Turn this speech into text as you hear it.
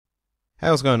Hey,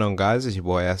 what's going on, guys? It's your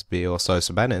boy SB or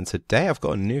Sosa Bennett, and today I've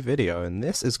got a new video, and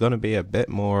this is going to be a bit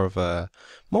more of a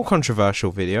more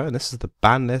controversial video, and this is the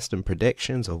ban list and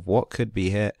predictions of what could be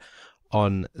hit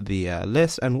on the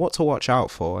list and what to watch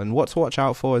out for. And what to watch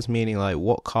out for is meaning like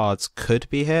what cards could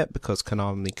be hit, because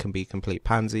Konami can be complete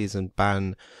pansies and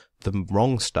ban the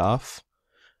wrong stuff.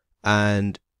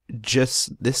 And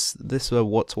just this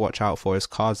what to watch out for is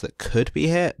cards that could be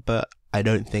hit, but I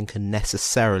don't think are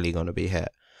necessarily going to be hit.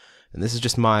 And this is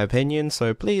just my opinion,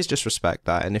 so please just respect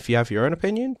that. And if you have your own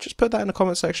opinion, just put that in the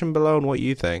comment section below on what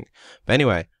you think. But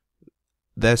anyway,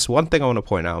 there's one thing I want to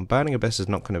point out. Burning Abyss is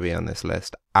not going to be on this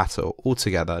list at all.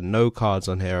 Altogether, no cards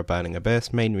on here are Burning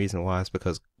Abyss. Main reason why is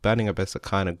because Burning Abyss are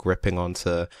kind of gripping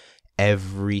onto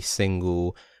every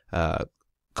single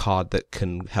card that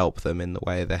can help them in the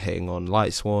way. They're hitting on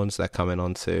Light Swans, they're coming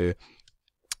onto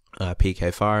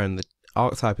PK Fire, and the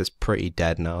archetype is pretty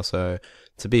dead now. So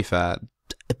to be fair,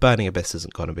 Burning Abyss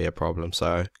isn't going to be a problem,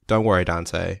 so don't worry,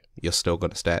 Dante. You're still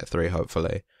going to stay at 3,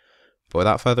 hopefully. But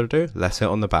without further ado, let's hit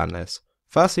on the ban list.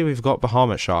 Firstly, we've got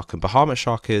Bahamut Shark, and Bahamut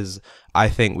Shark is, I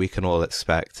think we can all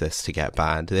expect this to get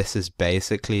banned. This is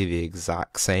basically the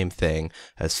exact same thing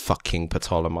as fucking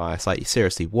Ptolemy. Like,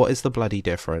 seriously, what is the bloody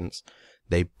difference?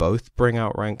 They both bring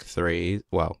out rank 3.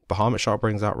 Well, Bahamut Shark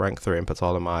brings out rank 3 and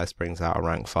Ptolemy brings out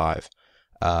rank 5.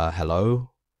 Hello?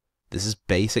 This is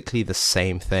basically the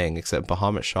same thing, except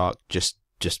Bahamut Shark just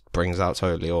brings out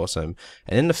totally awesome.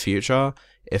 And in the future,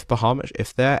 if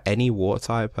there are any water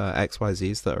type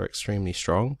XYZs that are extremely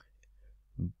strong,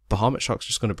 Bahamut Shark's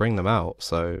just going to bring them out.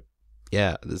 So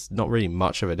yeah, there's not really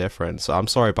much of a difference. So I'm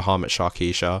sorry, Bahamut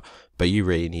Sharkisha, but you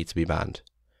really need to be banned.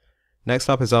 Next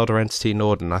up is Elder Entity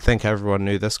Norden. I think everyone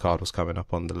knew this card was coming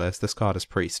up on the list. This card is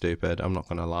pretty stupid, I'm not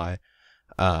going to lie.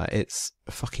 It's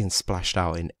fucking splashed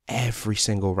out in every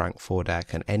single rank 4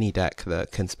 deck, and any deck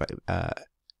that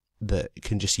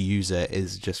can just use it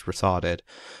is just retarded.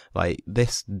 Like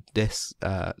this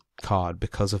card,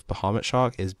 because of Bahamut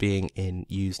Shark, is being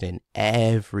used in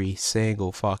every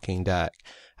single fucking deck,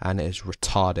 and it is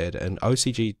retarded. And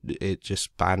OCG, it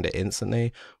just banned it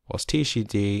instantly, whilst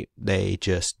TCG, they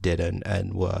just didn't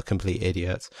and were complete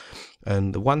idiots.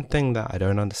 And the one thing that I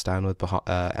don't understand with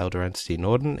Elder Entity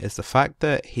Norden is the fact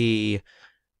that he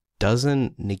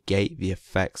doesn't negate the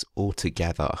effects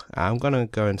altogether. I'm going to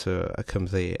go into a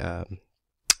complete...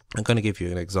 I'm going to give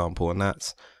you an example, and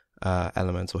that's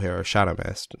Elemental Hero Shadow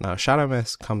Mist. Now, Shadow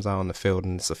Mist comes out on the field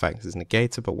and its effect is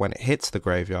negated, but when it hits the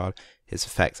graveyard, its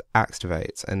effect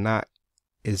activates, and that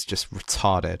is just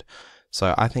retarded.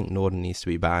 So I think Norden needs to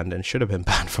be banned, and should have been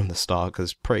banned from the start,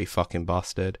 because it's pretty fucking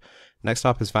busted. Next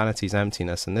up is Vanity's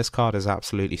Emptiness, and this card is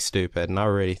absolutely stupid, and I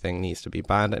really think needs to be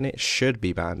banned, and it should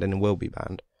be banned, and it will be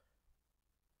banned.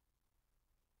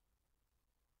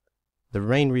 The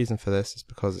main reason for this is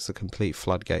because it's a complete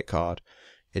floodgate card.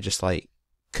 It just like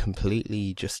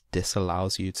completely just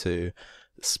disallows you to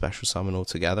special summon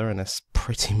altogether, and there's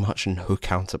pretty much no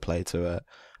counterplay to it.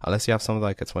 Unless you have something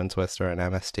like a Twin Twister, an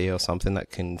MST, or something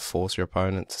that can force your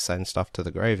opponent to send stuff to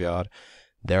the graveyard,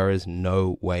 there is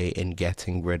no way in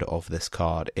getting rid of this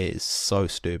card. It is so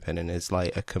stupid, and is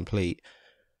like a complete...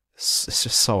 It's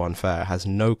just so unfair. It has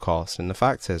no cost, and the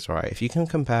fact is, right, if you can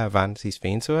compare Vanity's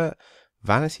Fiend to it,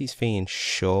 Vanity's Fiend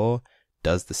sure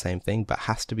does the same thing, but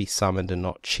has to be summoned and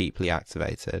not cheaply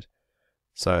activated.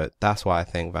 So that's why I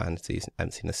think Vanity's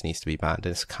Emptiness needs to be banned.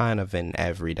 It's kind of in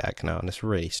every deck now, and it's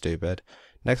really stupid.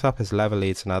 Next up is Level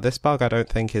Eater. Now, this bug I don't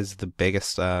think is the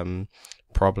biggest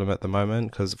problem at the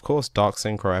moment, because of course Dark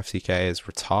Synchro FCK is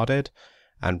retarded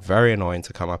and very annoying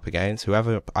to come up against.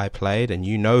 Whoever I played, and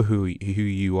you know who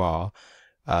you are,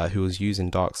 who was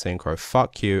using Dark Synchro,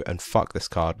 fuck you and fuck this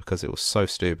card, because it was so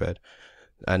stupid.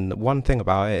 And one thing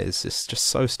about it is it's just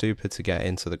so stupid to get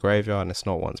into the graveyard, and it's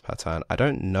not once per turn. I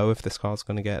don't know if this card's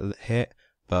going to get hit,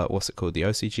 but what's it called? The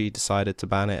OCG decided to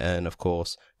ban it, and of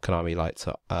course Konami like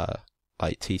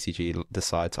TCG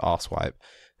decide to arsewipe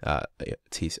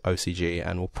OCG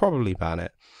and will probably ban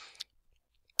it.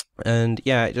 And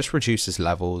yeah, it just reduces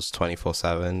levels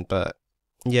 24/7, but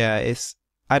yeah,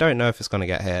 I don't know if it's going to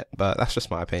get hit, but that's just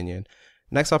my opinion.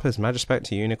 Next up is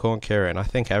Magispector Unicorn Kirin. I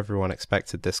think everyone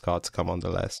expected this card to come on the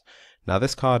list. Now,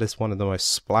 this card is one of the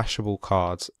most splashable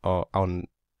cards on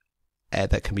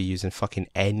that can be used in fucking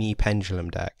any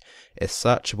Pendulum deck. It's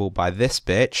searchable by this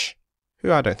bitch,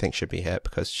 who I don't think should be hit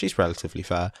because she's relatively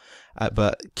fair.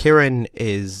 But Kirin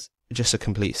is just a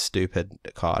complete stupid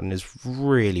card and is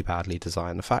really badly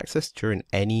designed. The fact is, during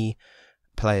any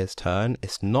player's turn,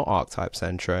 it's not archetype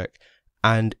centric,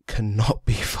 and cannot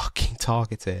be fucking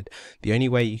targeted. The only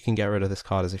way you can get rid of this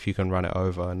card is if you can run it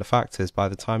over, and the fact is, by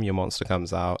the time your monster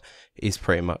comes out, he's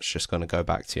pretty much just going to go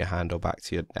back to your hand or back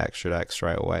to your extra deck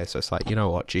straight away. So it's like, you know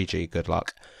what, GG, good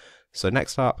luck. So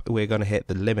next up, we're going to hit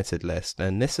the limited list,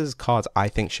 and this is cards I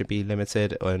think should be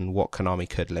limited and what Konami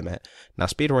could limit. Now,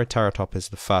 Speedroid Teratop is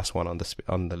the first one on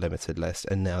the limited list,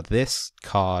 and now this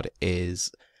card is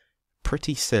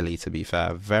pretty silly, to be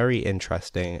fair. Very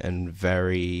interesting and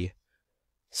very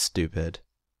stupid.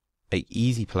 Like,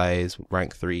 easy plays,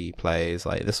 rank 3 plays.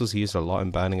 Like, this was used a lot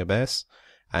in Burning Abyss,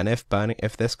 and if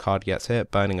this card gets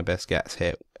hit, Burning Abyss gets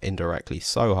hit indirectly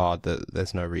so hard that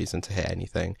there's no reason to hit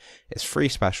anything. It's 3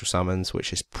 special summons,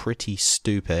 which is pretty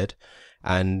stupid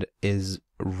and is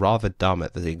rather dumb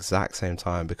at the exact same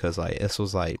time, because like this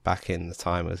was like back in the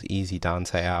time it was easy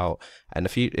Dante out, and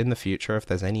in the future, if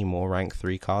there's any more rank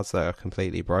 3 cards that are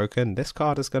completely broken, this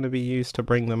card is going to be used to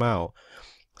bring them out.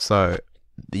 So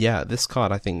yeah, this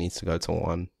card I think needs to go to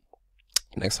 1.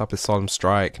 Next up is Solemn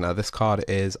Strike. Now this card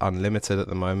is unlimited at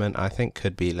the moment. I think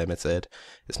could be limited.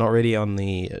 It's not really on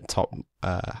the top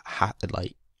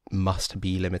like must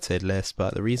be limited list,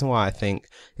 but the reason why I think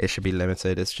it should be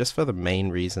limited is just for the main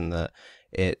reason that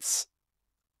it's,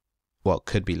 well,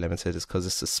 could be limited is because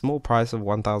it's a small price of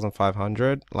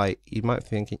 1,500. Like, you might be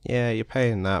thinking, yeah, you're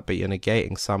paying that, but you're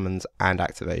negating summons and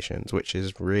activations, which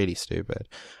is really stupid.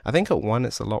 I think at 1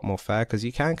 it's a lot more fair, because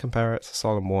you can compare it to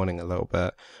Solemn Warning a little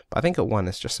bit, but I think at 1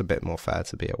 it's just a bit more fair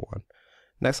to be at 1.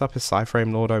 Next up is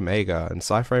Cyframe Lord Omega, and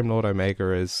Cyframe Lord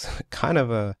Omega is kind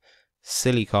of a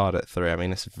silly card at 3. I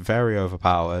mean, it's very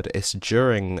overpowered. It's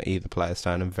during either player's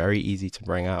turn and very easy to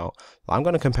bring out. I'm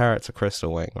going to compare it to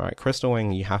Crystal Wing, right? Crystal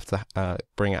Wing, you have to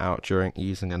bring it out during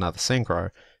using another synchro.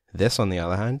 This, on the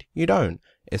other hand, you don't.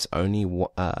 It's only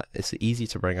it's easy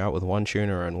to bring out with 1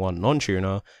 tuner and 1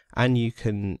 non-tuner, and you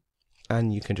can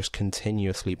just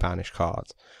continuously banish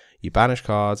cards. You banish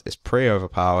cards, it's pretty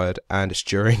overpowered, and it's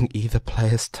during either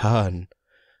player's turn.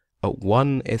 At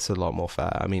 1, it's a lot more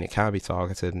fair. I mean, it can be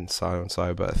targeted and so,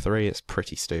 but at 3, it's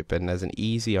pretty stupid. And there's an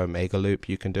easy Omega loop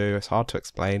you can do. It's hard to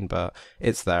explain, but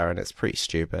it's there and it's pretty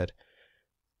stupid.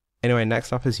 Anyway,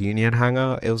 next up is Union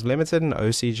Hanger. It was limited in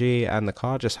OCG, and the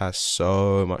card just has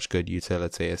so much good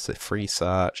utility. It's a free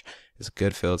search. It's a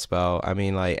good field spell. I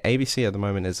mean, like, ABC at the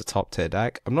moment is a top tier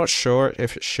deck. I'm not sure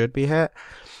if it should be hit,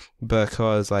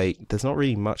 because, like, there's not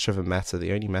really much of a meta.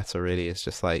 The only meta really is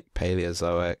just, like,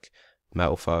 Paleozoic,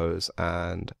 Metal Foes,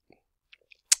 and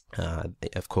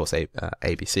of course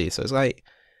ABC. So it's like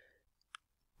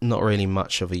not really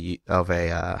much of a meta at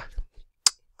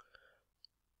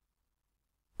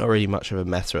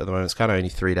the moment. It's kind of only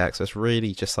 3 decks, so it's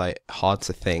really just like hard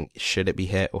to think, should it be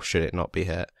hit or should it not be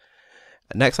hit.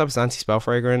 Next up is Anti-Spell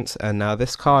Fragrance, and now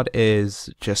this card is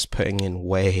just putting in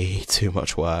way too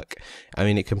much work. I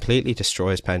mean, it completely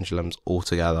destroys pendulums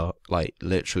altogether, like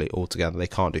literally altogether. They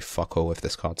can't do fuck all if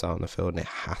this card's out on the field, and it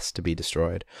has to be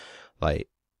destroyed. Like,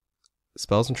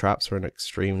 spells and traps are in an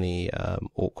extremely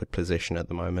awkward position at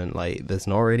the moment. Like, there's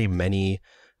not really many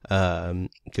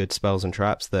good spells and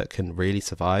traps that can really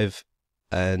survive,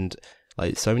 and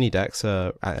like so many decks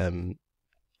are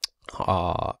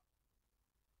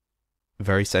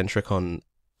very centric on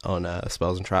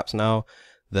spells and traps now,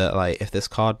 that like if this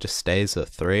card just stays at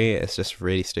 3, it's just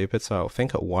really stupid. So I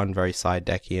think at 1, very side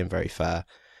decky and very fair.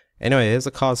 Anyway, here's the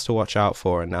cards to watch out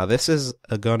for, and now this is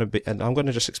gonna be, and I'm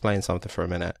gonna just explain something for a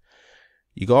minute.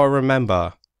 You gotta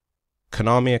remember,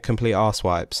 Konami are complete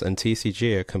arsewipes and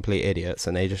TCG are complete idiots,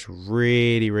 and they just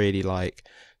really like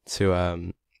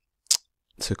to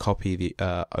copy the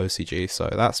OCG. So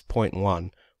that's point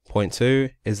 1. Point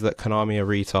 2 is that Konami are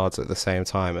retards at the same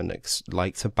time and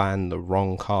like to ban the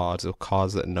wrong cards, or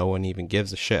cards that no one even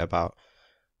gives a shit about.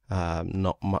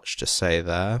 Not much to say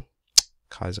there.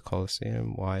 Kaiser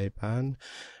Coliseum, why ban?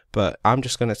 But I'm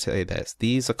just going to tell you this.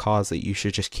 These are cards that you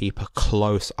should just keep a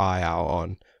close eye out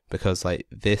on, because like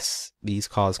these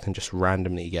cards can just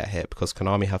randomly get hit because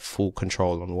Konami have full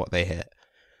control on what they hit.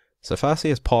 So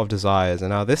firstly is Pot of Desires, and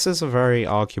now this is a very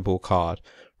arguable card.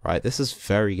 Right, this is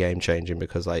very game changing,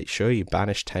 because like, sure, you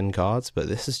banish 10 cards, but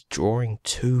this is drawing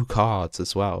 2 cards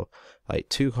as well. Like,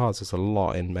 2 cards is a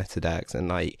lot in meta decks, and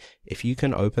like, if you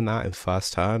can open that in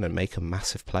first turn and make a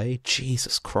massive play,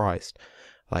 Jesus Christ.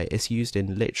 Like, it's used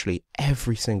in literally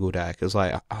every single deck. It was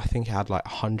like, I think it had like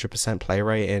 100% play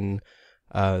rate in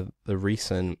the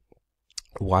recent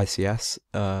YCS,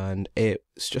 and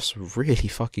it's just really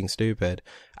fucking stupid,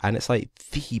 and it's like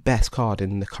the best card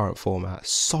in the current format.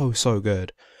 So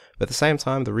good. But at the same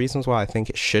time, the reasons why I think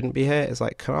it shouldn't be here is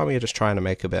like Konami are just trying to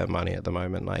make a bit of money at the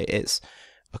moment. Like, it's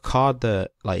a card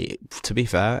that, like, to be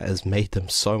fair, has made them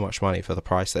so much money for the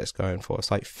price that it's going for.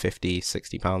 It's like 50,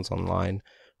 £60 online,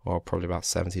 or probably about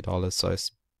 $70, so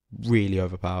it's really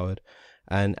overpowered.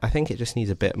 And I think it just needs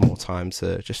a bit more time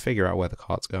to just figure out where the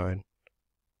card's going.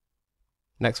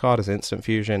 Next card is Instant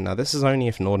Fusion. Now this is only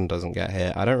if Norden doesn't get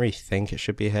hit. I don't really think it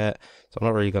should be hit, so I'm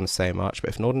not really going to say much,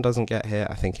 but if Norden doesn't get hit,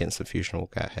 I think Instant Fusion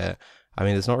will get hit. I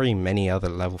mean, there's not really many other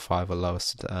level 5 or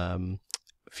lowest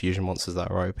fusion monsters that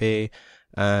are OP,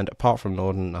 and apart from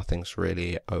Norden, nothing's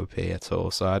really OP at all,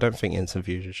 so I don't think Instant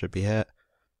Fusion should be hit.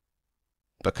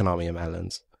 But Konami are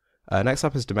melons. Next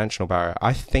up is Dimensional Barrier.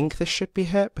 I think this should be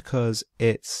hit because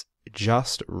it's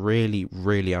just really,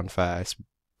 really unfair. It's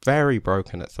very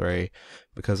broken at 3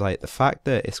 because, like, the fact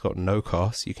that it's got no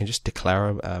cost, you can just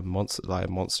declare a monster, like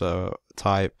a monster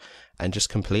type, and just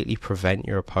completely prevent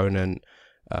your opponent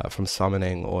from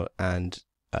summoning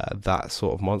that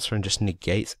sort of monster, and just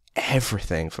negates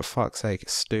everything. For fuck's sake,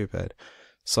 it's stupid.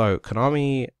 So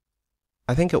Konami,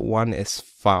 I think at 1 is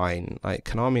fine. Like,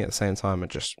 Konami at the same time are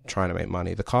just trying to make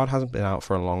money. The card hasn't been out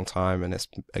for a long time, and it's,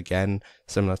 again,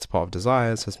 similar to Pot of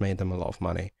Desires, has made them a lot of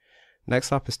money.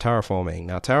 Next up is Terraforming.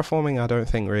 Now, Terraforming I don't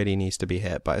think really needs to be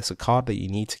hit, but it's a card that you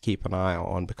need to keep an eye out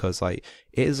on because, like,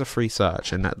 it is a free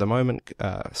search, and at the moment,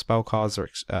 spell cards are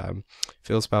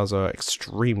field spells are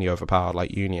extremely overpowered,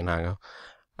 like Union Hanger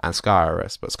and Sky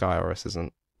Iris, but Sky Iris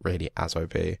isn't really as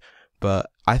OP. But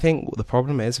I think the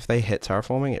problem is if they hit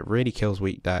Terraforming, it really kills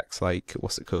weak decks, like,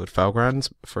 what's it called,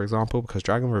 Felgrands, for example, because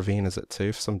Dragon Ravine is at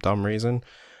 2 for some dumb reason.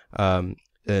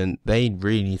 And they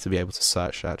really need to be able to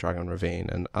search that Dragon Ravine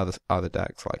and other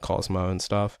decks like Cosmo and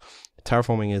stuff.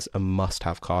 Terraforming is a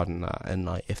must-have card in that, and,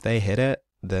 like, if they hit it,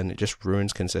 then it just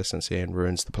ruins consistency and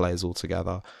ruins the players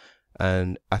altogether.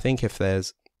 And I think if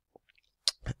there's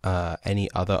any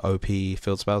other OP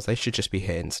field spells, they should just be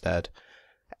hit instead.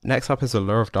 Next up is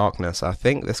Allure of Darkness. I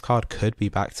think this card could be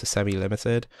back to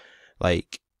semi-limited.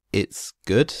 Like, it's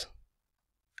good,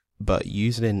 but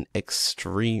used in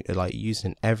used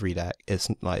in every deck, it's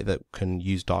like that can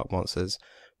use dark monsters.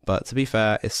 But to be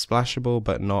fair, it's splashable,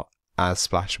 but not as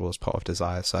splashable as Pot of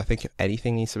Desires. So I think if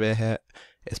anything needs to be a hit,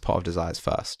 it's Pot of Desires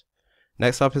first.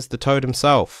 Next up is the Toad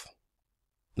himself.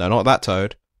 No, not that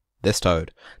Toad. This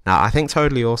Toad. Now, I think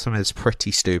Totally Awesome is pretty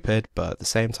stupid, but at the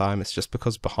same time, it's just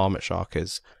because Bahamut Shark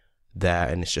is there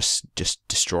and it's just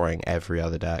destroying every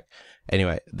other deck.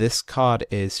 Anyway, this card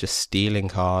is just stealing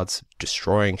cards,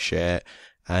 destroying shit,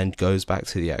 and goes back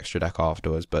to the extra deck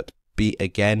afterwards. But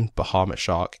again, Bahamut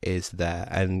Shark is there,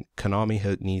 and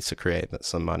Konami needs to create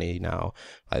some money now.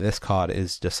 Like, this card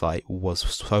is just, like, was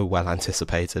so well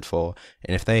anticipated for,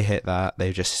 and if they hit that,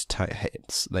 they've just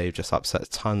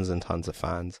upset tons and tons of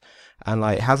fans. And,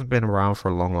 like, it hasn't been around for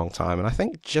a long time, and I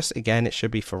think just, again, it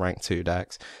should be for rank 2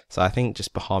 decks. So I think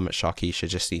just Bahamut Sharkeisha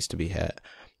just needs to be hit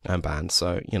and banned.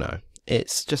 So, you know,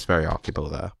 it's just very arguable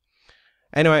there.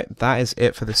 Anyway, that is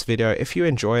it for this video. If you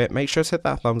enjoy it, make sure to hit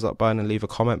that thumbs up button and leave a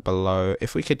comment below.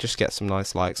 If we could just get some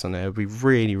nice likes on it, it would be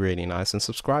really, really nice. And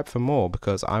subscribe for more,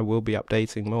 because I will be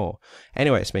updating more.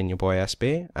 Anyway, it's been your boy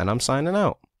SB, and I'm signing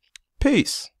out.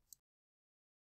 Peace!